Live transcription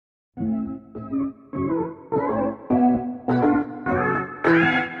Hello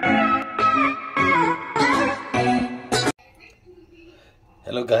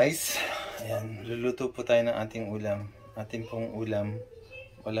guys, ayan, luluto po tayo ng ating ulam. Ating pong ulam,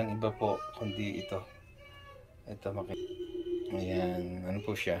 walang iba po kundi ito. Ito ayan, ano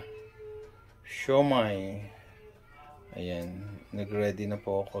po siya? Siomai. Ayan, nag-ready na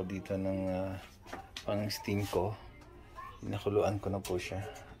po ako dito ng pang steam ko. Pinakuluan ko na po siya.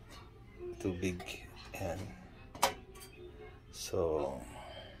 Tubig. Ayan. So,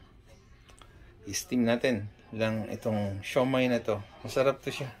 i-steam natin lang itong siomai na to. Masarap to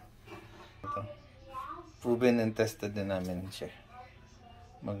siya. Ito. Proven and tested na namin siya.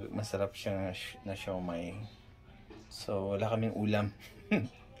 Masarap siya na siomai. So wala kaming ulam.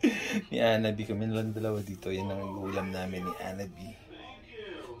 Ni Anabi kami lang dalawa dito. Yan ang ulam namin ni Anabi.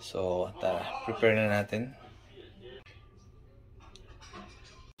 So tara, prepare na natin.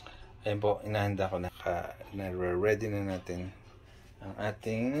 Ayan po, inahanda ko na. Ready na natin ang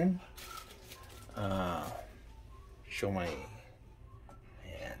ating siomai.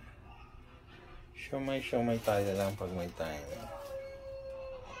 Ayan. Siomai tayo lang pag may time.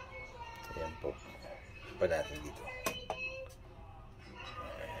 Ayan po. Pa natin dito.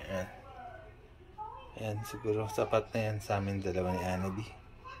 Ayan. Ayan, siguro sapat na yan sa amin dalawa ni Anabi.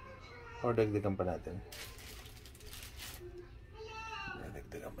 Or dagdagan pa natin.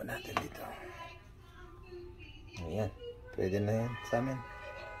 Dagdagan pa natin dito. Ayan. Pwede na yan sa amin.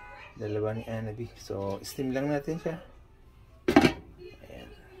 Dalawa ni Anabi. So, steam lang natin siya.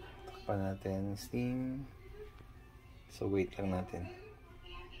 Ayan. Takpan natin steam. So, wait lang natin.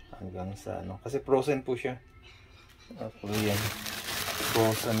 Hanggang sa ano. Kasi frozen po siya. Korean.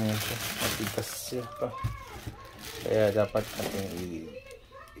 Frozen yan siya. Matigas siya pa. Kaya dapat natin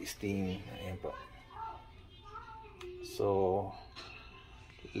i-steam. Ayan po. So,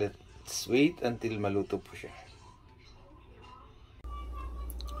 let's wait until maluto po siya.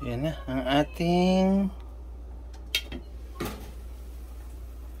 Ayan na, ang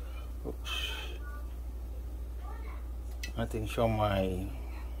ating siomai.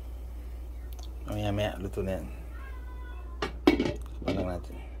 Maya luto na yan. Takpan lang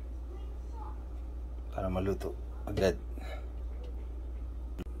natin para maluto agad.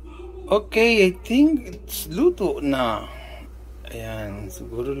 Okay, I think it's luto na. Ayan,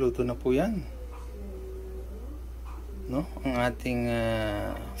 siguro luto na po yan. No? Ang ating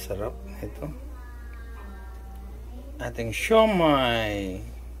sarap ito. Ating siomai.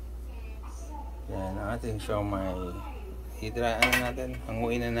 Yan, ang ating siomai. Hidraan na natin,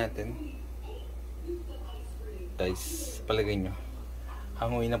 hanguin na natin. Guys, palagay nyo.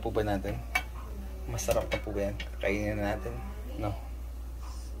 Hanguin na po ba natin? Masarap na po ba yan? Kakainin na natin? No?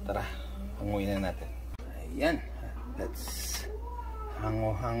 Tara, hanguin na natin. Ayan. Let's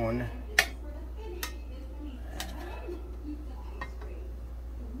hango-hango na.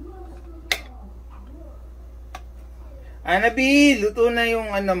 Anabi, luto na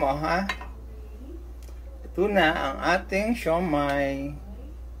yung ano mo, ha? Ito na ang ating siomai.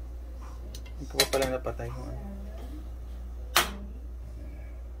 Hindi ko pa pala napatay yung ano.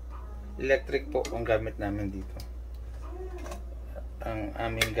 Electric po ang gamit namin dito. Ang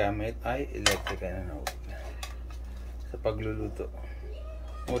aming gamit ay electric na sa pagluluto.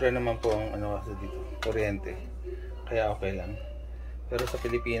 Mura naman po ang ano kasi dito, kuryente. Kaya okay lang. Pero sa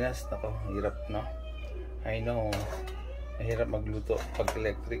Pilipinas, nako, hirap, no? I know. Mahirap magluto pag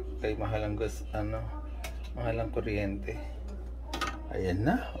electric, kay mahal ang gas, mahal ang kuryente. Ayan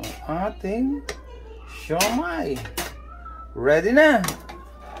na ang ating siomai. Ready na.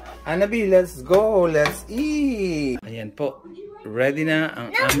 Anabi, let's go. Let's eat. Ayan po. Ready na ang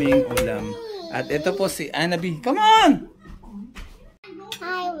aming ulam. At ito po si Anabi. Come on!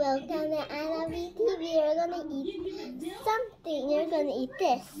 Hi, welcome to Anabi TV. You're gonna eat something. You're gonna eat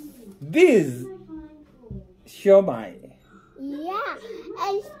this. This siomai. Yeah,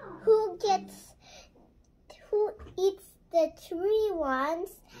 and who eats the 3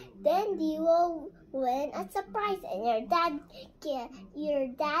 ones, then you will win a surprise, and your dad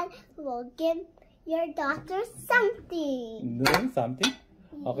will give your daughter something. Something?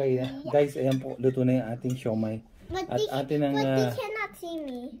 Okay, guys, ayan po, luto na yung ating siomai. But At they atin ang cannot see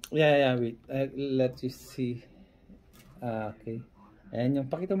me. yeah, wait. Let's just see. Okay. Ayan,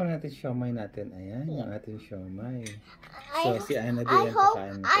 yung pakita mo natin siomai natin. Ayan, yung ating siomai. So, si Anabi ang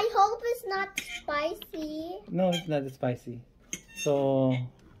kakain. I hope it's not spicy. No, it's not spicy. So,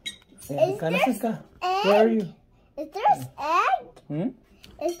 ayan, Is ka? egg? Where are you? Is there egg?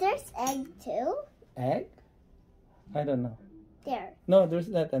 Is there egg too? Egg? I don't know. There. No,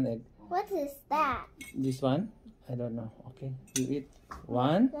 there's not an egg. What is that? This one? I don't know. Okay, you eat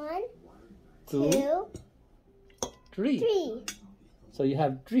 1, 1, 2, 3. 3. So you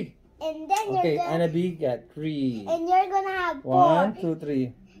have 3. And then Okay, you're gonna, Annabelle got 3. and you're gonna have 4. 1, 2,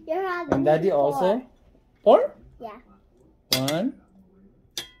 3. You're having And Daddy 4. also 4. Yeah. 1,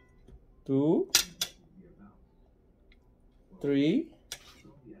 2, 3,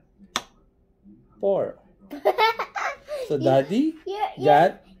 4. So Daddy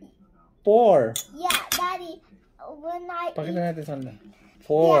got 4. Yeah, Daddy. When I Pakita eat, natin saan.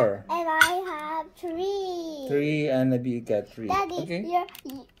 4. and I have 3. 3 and Annabelle got 3. Daddy, Okay.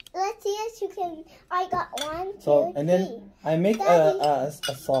 let's see if you can. I got 1, 2, So and 3. then I make a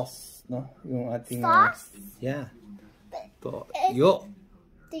sauce, no? Yung ating Sauce? yeah. Toyo.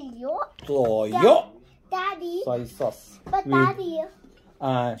 Toyo? Daddy. Soy sauce. But With Daddy.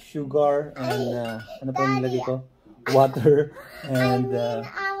 sugar and ano pa nilagay ko? Water and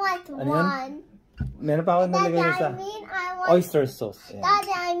I want ano yun? 1. Meron pa ako nilagay Daddy, sa I want. oyster sauce. Yeah.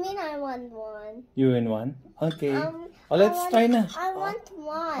 Daddy, I want 1. You in 1? Okay. Let's try na. I want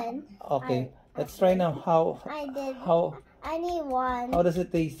 1. Okay. Let's try now. I did. I need 1. How does it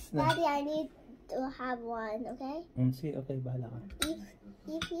taste na? Daddy, I need to have 1, okay? See, okay, bahala ka.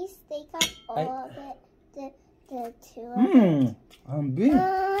 If you take up all of it, the 2 of it. Big.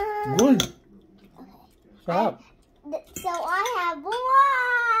 Good. Sarap. So I have 1.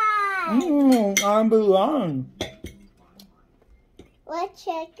 Ambulan. Let's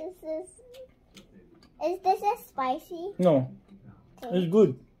check. Is this a spicy? No, Okay. it's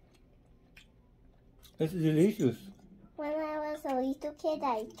good. It's delicious. When I was a little kid,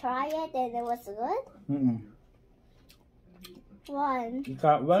 I tried it and it was good. 1,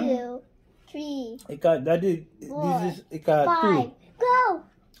 Ika 1. 2, 3, Ika, Daddy, 4, this is Ika 5. 2. Go!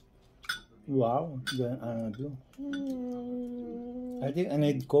 Wow. I think I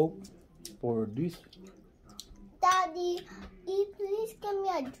need Coke for this. Daddy, please give me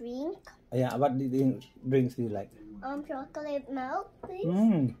a drink. Yeah, what drinks do you like? Chocolate milk,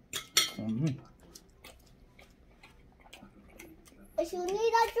 please. If you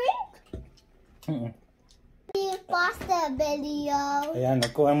need a drink, you pause the video. Ayan,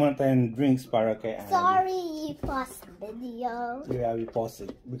 nagkuha muna tayong drinks para kay Annabelle. Sorry, you paused the video. Yeah, we pause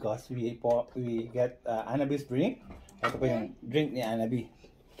it because we get Annabelle's drink. Ito pa yung drink ni Annabelle.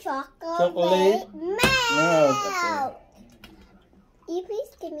 Chocolate milk. Okay. You please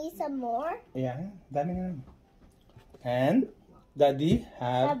give me some more. Yeah, dami na. And Daddy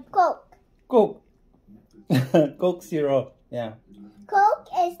have Coke. Coke. Coke Zero. Yeah. Coke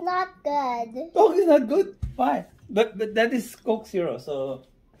is not good. Coke is not good. Why? But that is Coke Zero, so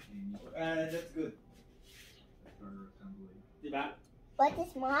that's good. Diba? What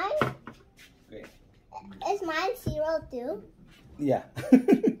is mine? Okay. Is mine 0 too? Yeah.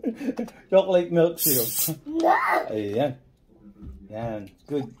 Chocolate milk zero. No. Ayan. Yan.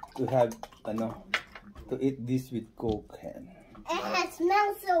 Good to have, to eat this with Coke. It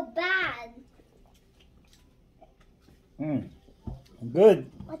smells so bad. Good.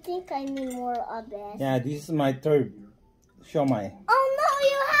 I think I need more of this. Yeah, this is my third Siomai. Oh no,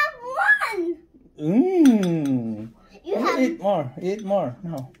 you have 1. You have. Eat more. Eat more.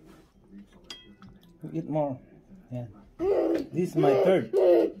 No. Eat more. Yeah. This is my third.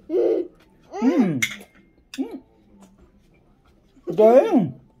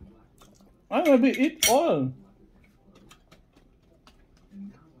 Dang. I'm gonna eat all.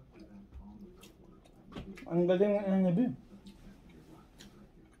 Ang galing ng Annabelle.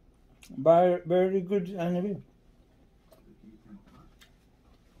 Very good Annabelle.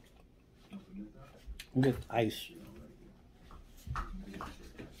 With ice.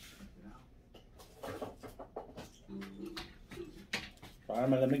 Para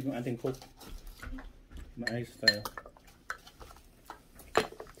malamig yung ating Coke. Ma-ice tayo.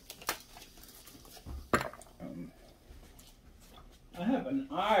 I have an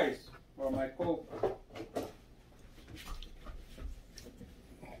ice for my Coke.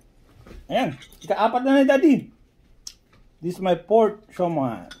 Ayan, ika-4 na ni Daddy. This is my fourth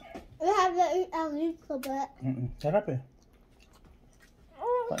Siomai. I have to eat a little bit. Sarap eh.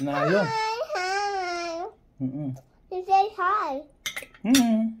 Panayo. Hi. You say hi.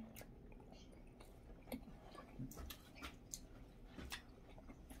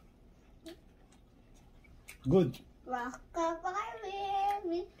 Good.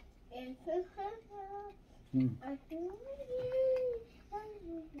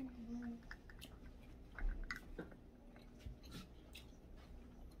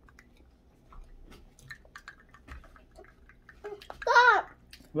 Stop!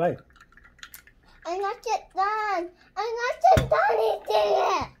 Right. I'm not yet done. I'm not yet done eating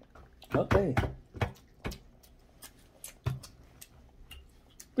it. Okay.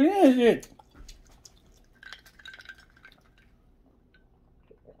 Finish it.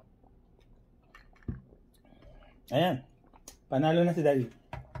 Ayan. Panalo na si Daddy.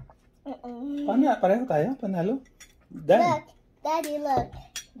 Pareho tayo? Panalo? Done. Look, Daddy, look.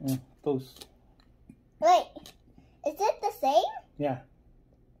 Toast. Wait, is it the same? Yeah.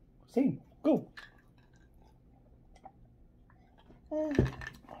 Same. Go.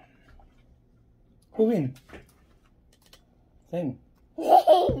 Who win? Same.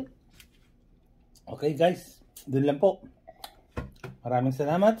 Okay guys, dun lang po. Maraming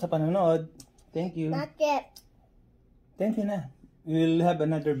salamat sa panonood. Thank you. Not yet. Thank you na. We'll have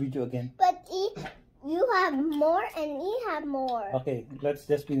another video again. But you have more and he have more. Okay, let's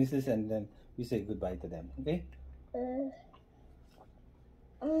just finish this and then we say goodbye to them. Okay?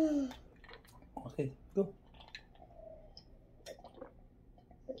 Okay, go.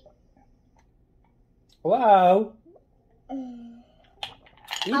 Wow!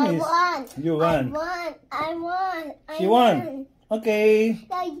 I won. You won. I won. She won. Okay.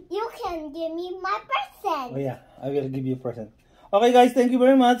 So you can give me my present. Oh yeah, I will give you a present. Okay guys, thank you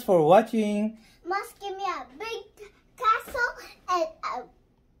very much for watching. Must give me a big castle and a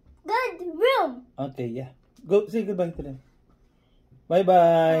good room. Okay, yeah. Go say goodbye to them.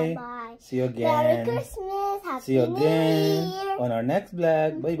 Bye-bye. Bye-bye. See you again. Merry Christmas. Happy See you New again Year. on our next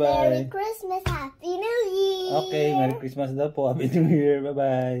vlog. Merry Bye-bye. Christmas. Happy New Year. Okay, Merry Christmas daw po. Happy New Year.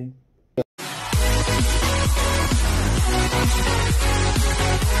 Bye-bye.